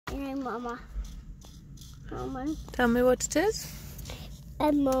Mama. Mama. Tell me what it is.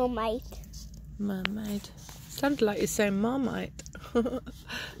 A mermaid. Mermaid. Sounded like you're saying Marmite. I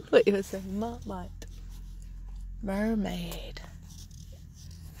thought you were saying Marmite. Mermaid.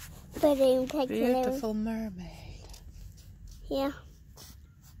 Beautiful mermaid. Yeah.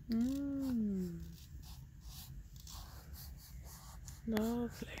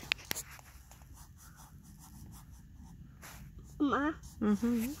 Lovely. Mama.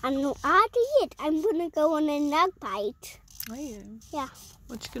 I'm not adding it. I'm gonna go on a nug bite. Are you? Yeah.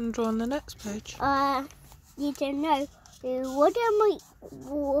 What you gonna draw on the next page? You don't know.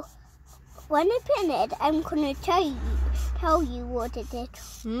 When I pin it, I'm gonna tell you what it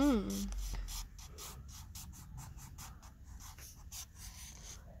is.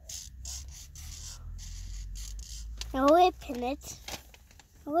 Now I pin it.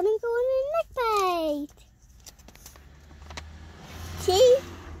 I'm gonna go on a neck bite. See?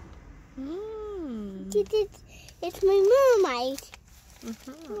 It's my mermaid.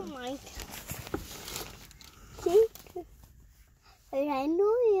 Mermaid. See? I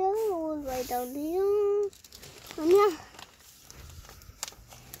know you all the way down here.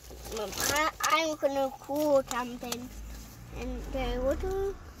 I'm gonna cool something in the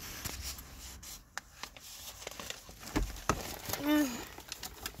water.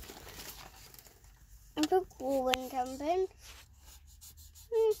 I'm so cool and something.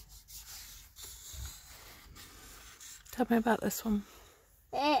 Tell me about this one.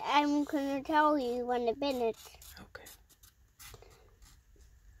 I'm gonna tell you when to bin it. Okay.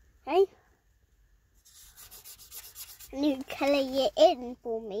 Okay? And you colour it in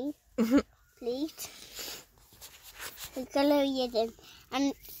for me, please. You colour it in,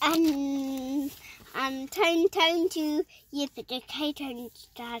 and turn to your bit. Okay, turn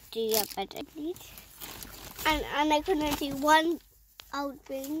start to your bit, please. And I'm gonna do one out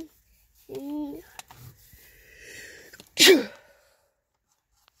thing.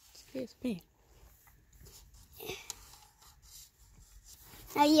 Excuse me.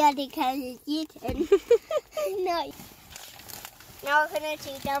 Now you have to colour it in. No. Now I'm gonna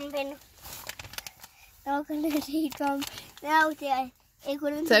do dumping. Now I'm gonna do dump. Now it's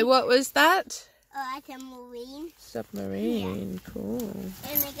gonna. So what was that? A submarine. Submarine. Yeah. Cool.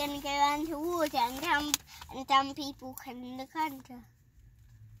 And we're gonna go under water and some people can look under.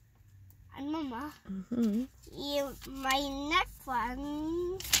 And Mama, my next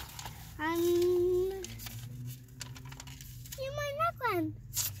one, and my next one.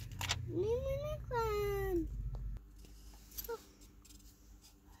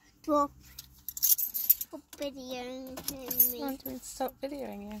 Stop videoing me. I want me to stop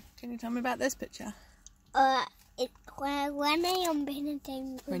videoing you. Can you tell me about this picture? It's when I am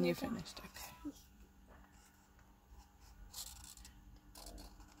finishing. When you're finished, okay.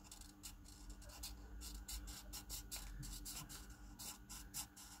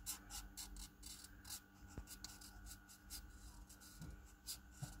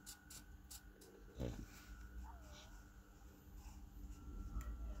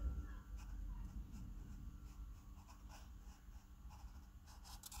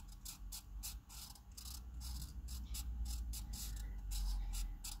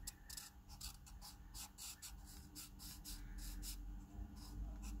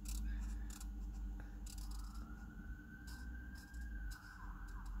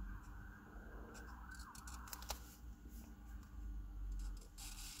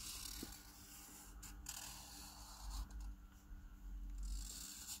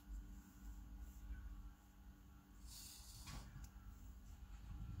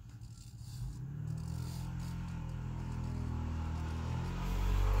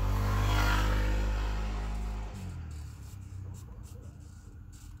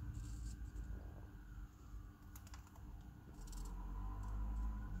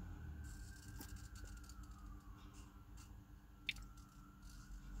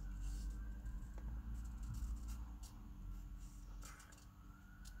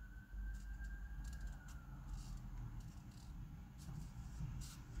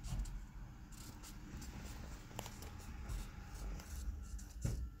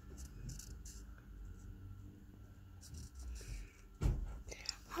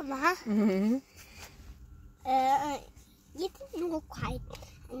 Mama, you didn't look quite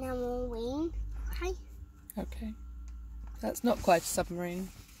a normal wing, okay? Okay. That's not quite a submarine.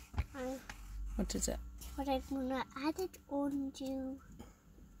 What is it? But I'm gonna add it on to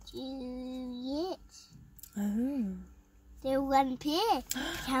it. Oh. The one big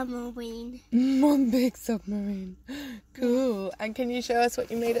submarine. One big submarine. Cool. And can you show us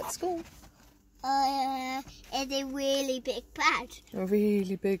what you made at school? It's a really big bat. A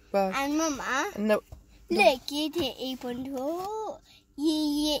really big bus. And Mama, No. look, it's even tall.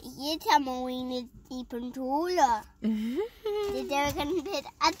 Your tambourine is even taller. They're going to put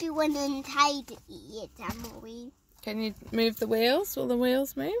everyone inside your tambourine. Can you move the wheels? Will the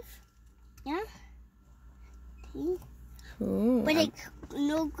wheels move? Yeah. Cool. But it's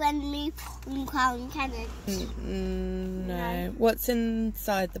not going to move on crown, can it? No. What's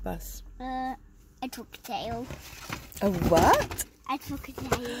inside the bus? A crocodile. A what? A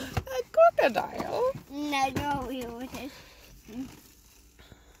crocodile. A crocodile? No, it wasn't.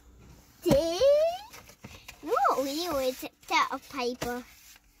 No, it's that of paper.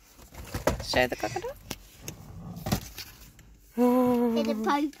 Show the crocodile. It's a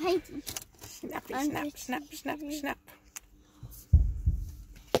paper. Snappy, snap, snap, snap, snap.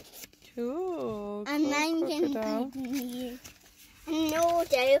 Cool. And I'm going Crocodile. to here. No,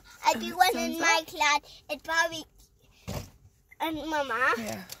 though. Everyone in my class is probably. And Mama.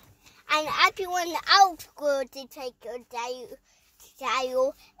 Yeah. And everyone else going to take a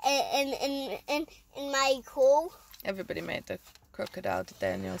dial in my school. Everybody made the crocodile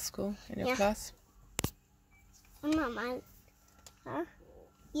today in your school, in your class. Mama, huh?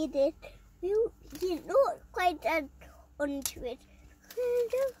 You did. You're not quite onto it.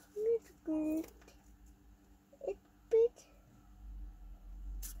 It's good. It's big.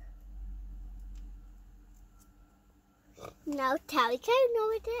 Now tell me, can you know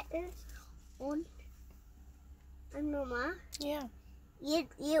what it is? On. And Mama. Yeah. You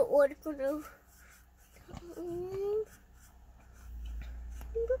are going to.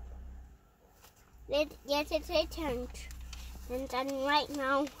 Let it return. And then right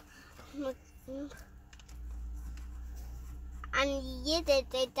now. And you did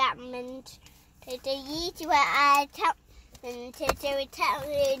that meant that the yeast where I tap and to do it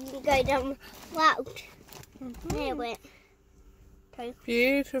and go down route. There it went.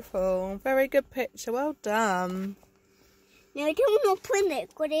 Beautiful. Very good picture. Well done. Now I don't know print it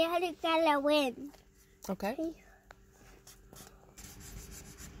because I had to go in. Okay.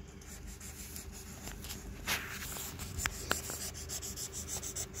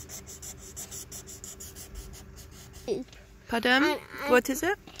 Pardon? What is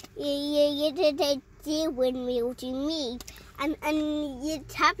it? You did a steering wheel to me. And you're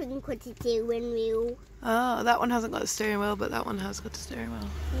tapping because it's a steering wheel. Oh, that one hasn't got a steering wheel, but that one has got a steering wheel.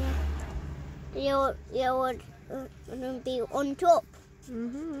 Yeah. You're going to be on top.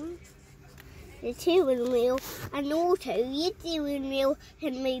 The steering wheel. And also, your steering wheel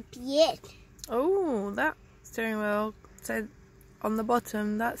can move yet. Oh, that steering wheel. So on the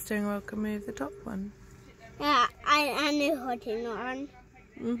bottom, that steering wheel can move the top one. Yeah, I know how to run.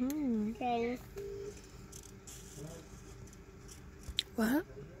 Okay. What?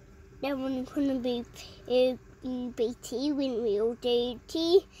 That one's going to be steering wheel.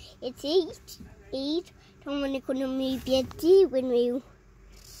 It's eight. That one's going to move the steering wheel.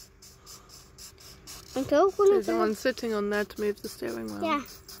 And so there's someone sitting on there to move the steering wheel. Yeah.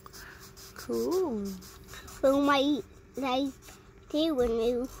 Cool. So my steering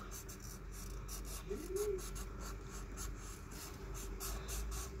wheel.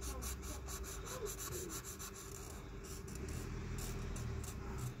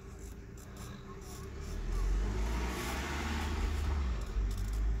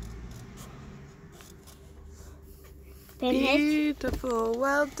 Beautiful.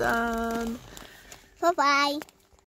 Well done. Bye-bye.